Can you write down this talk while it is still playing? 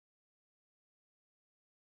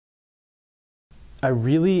I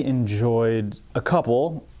really enjoyed a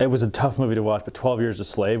couple. It was a tough movie to watch, but 12 Years a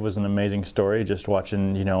Slave was an amazing story. Just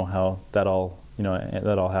watching, how that all,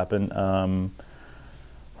 that all happened.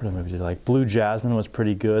 What other movie did I like? Blue Jasmine was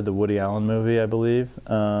pretty good. The Woody Allen movie, I believe.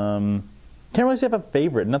 Can't really say I have a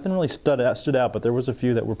favorite. Nothing really stood out, but there was a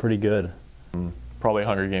few that were pretty good. Probably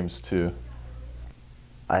Hunger Games 2.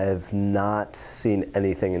 I have not seen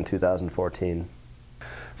anything in 2014.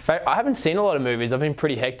 I haven't seen a lot of movies. I've been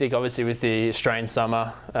pretty hectic, obviously, with the Australian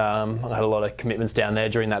summer. I had a lot of commitments down there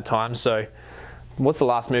during that time. So, what's the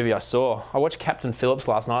last movie I saw? I watched Captain Phillips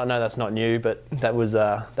last night. I know that's not new, but that was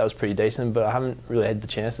pretty decent. But I haven't really had the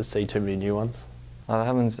chance to see too many new ones. I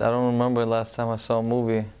don't remember the last time I saw a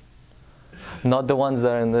movie. Not the ones that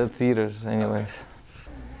are in the theaters, anyways.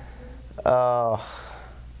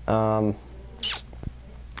 Anchorman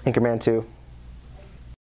 2.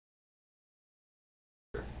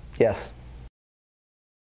 Yes.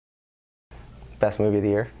 Best movie of the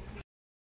year.